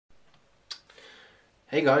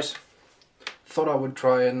Hey guys, thought I would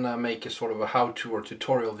try and make a sort of a how-to or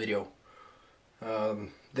tutorial video.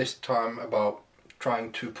 This time about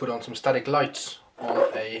trying to put on some static lights on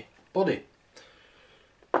a body.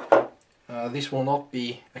 This will not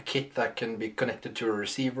be a kit that can be connected to a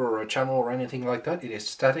receiver or a channel or anything like that. It is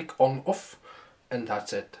static on-off and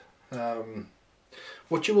that's it.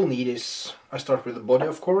 What you will need is, I start with the body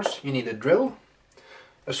of course. You need a drill,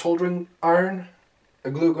 a soldering iron,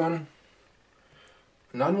 a glue gun,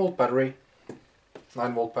 9-volt battery,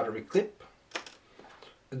 9-volt battery clip,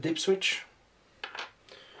 a dip switch,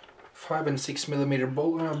 5 and 6 millimeter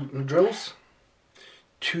drills,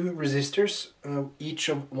 2 resistors, each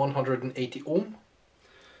of 180 ohm,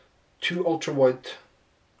 2 ultra white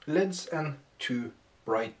LEDs and 2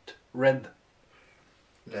 bright red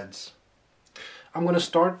LEDs. I'm gonna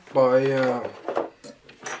start by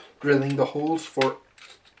drilling the holes for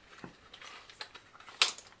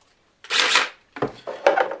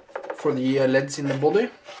the LEDs in the body,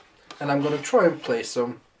 and I'm going to try and place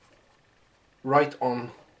them right on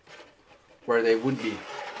where they would be.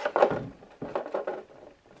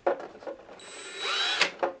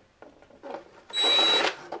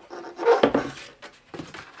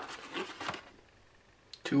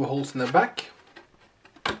 Two holes in the back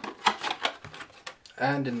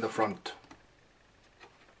and in the front.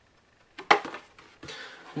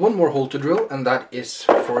 One more hole to drill, and that is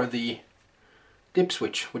for the dip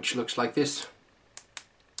switch, which looks like this.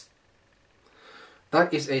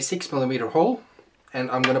 That is a 6 millimeter hole,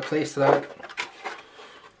 and I'm going to place that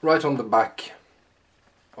right on the back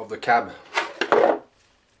of the cab.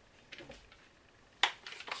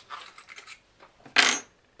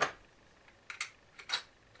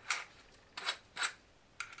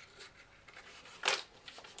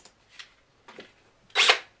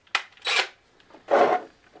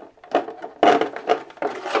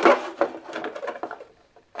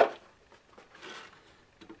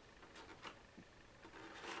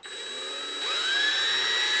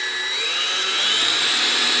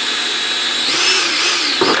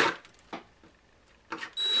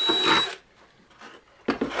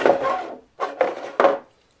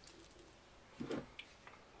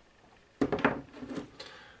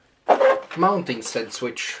 Mounting said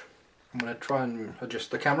switch. I'm going to try and adjust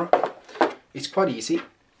the camera. It's quite easy.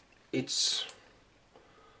 It's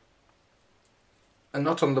a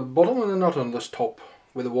nut on the bottom and a nut on the top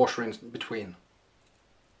with a washer in between.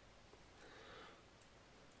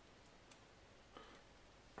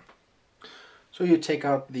 So you take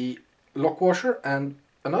out the lock washer and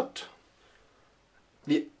a nut,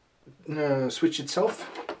 the switch itself,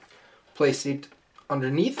 place it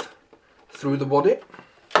underneath through the body,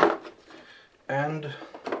 and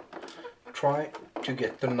try to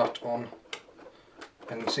get the nut on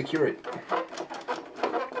and secure it.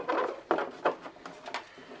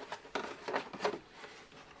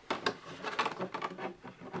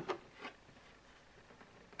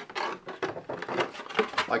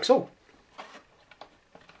 Like so.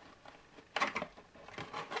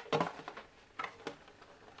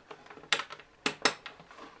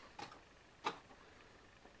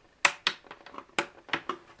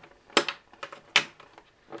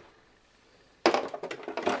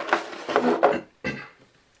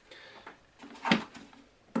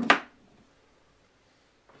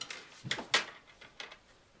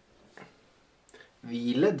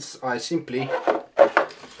 The LEDs I simply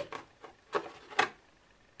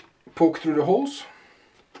poke through the holes.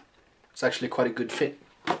 It's actually quite a good fit.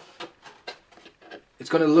 It's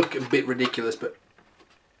going to look a bit ridiculous, but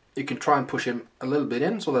you can try and push them a little bit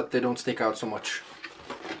in so that they don't stick out so much.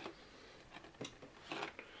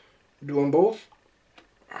 Do them both.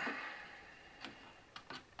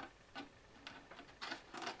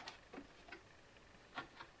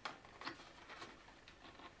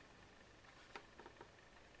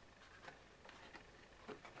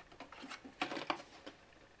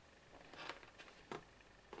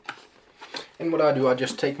 And what I do, I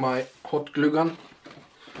just take my hot glue gun,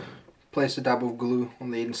 place a dab of glue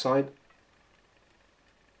on the inside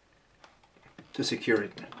to secure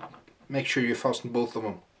it. Make sure you fasten both of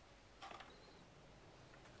them.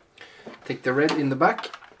 Take the red in the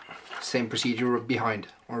back, same procedure behind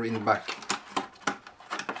or in the back.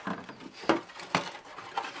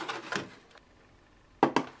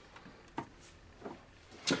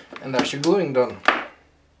 And there's your gluing done.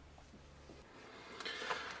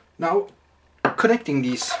 Now, connecting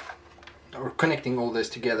these, or connecting all this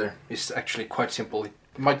together, is actually quite simple. It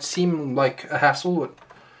might seem like a hassle, but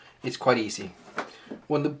it's quite easy.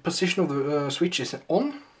 When the position of the switch is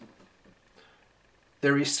on,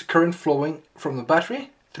 there is current flowing from the battery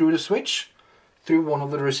through the switch, through one of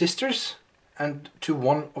the resistors, and to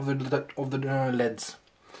one of the LEDs.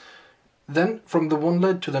 Then from the one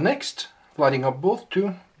LED to the next, lighting up both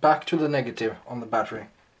two, back to the negative on the battery.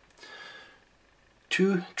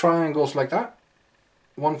 2 triangles like that,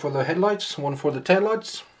 one for the headlights, one for the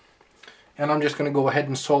taillights, and I'm just going to go ahead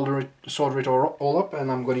and solder it all up,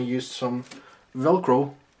 and I'm going to use some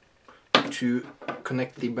Velcro to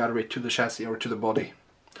connect the battery to the chassis or to the body.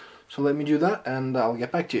 So let me do that and I'll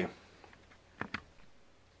get back to you.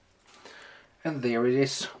 And there it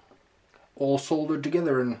is, all soldered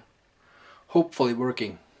together and hopefully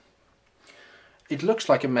working. It looks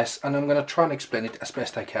like a mess, and I'm going to try and explain it as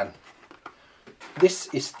best I can. This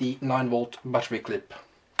is the 9-volt battery clip.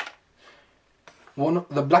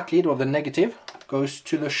 The black lead, or the negative, goes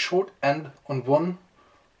to the short end on one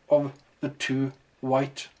of the 2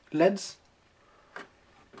 white LEDs,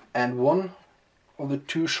 and one of the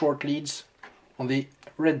 2 short leads on the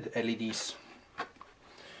red LEDs.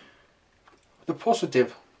 The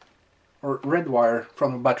positive, or red wire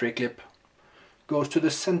from the battery clip, goes to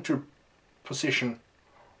the center position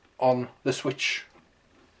on the switch.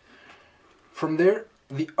 From there,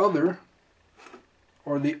 the other,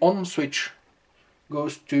 or the on switch,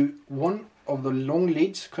 goes to one of the long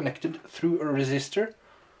leads connected through a resistor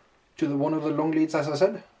to the one of the long leads, as I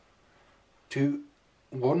said, to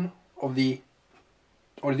one of the,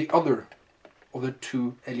 or the other of the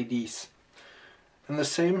 2 LEDs, and the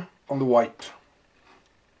same on the white.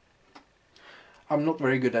 I'm not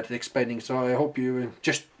very good at explaining, so I hope you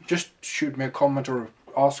just shoot me a comment or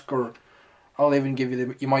ask, or I'll even give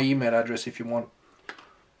you my email address if you want.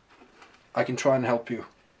 I can try and help you.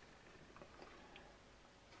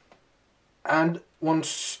 And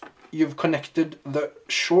once you've connected the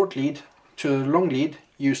short lead to the long lead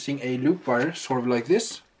using a loop wire, sort of like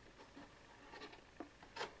this,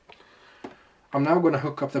 I'm now going to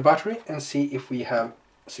hook up the battery and see if we have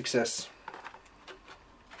success.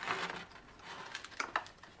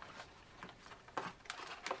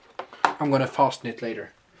 I'm going to fasten it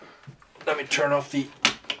later. Let me turn off the...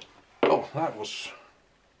 Oh, that was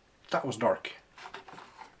dark.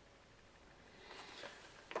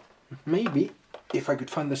 Maybe if I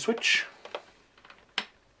could find the switch.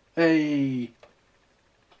 Taillights,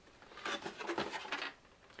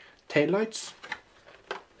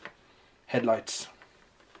 headlights.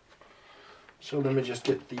 So let me just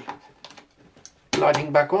get the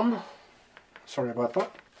lighting back on. Sorry about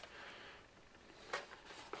that.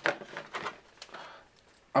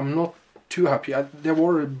 I'm not too happy. They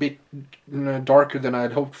were a bit darker than I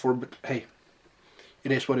had hoped for, but hey,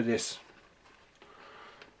 it is what it is.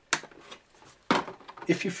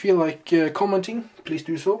 If you feel like commenting, please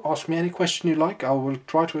do so. Ask me any question you like. I will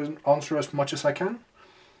try to answer as much as I can.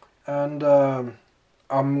 And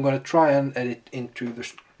I'm going to try and edit into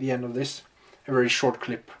the end of this a very short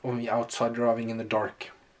clip of me outside driving in the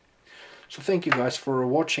dark. So thank you guys for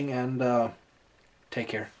watching, and take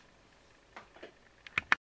care.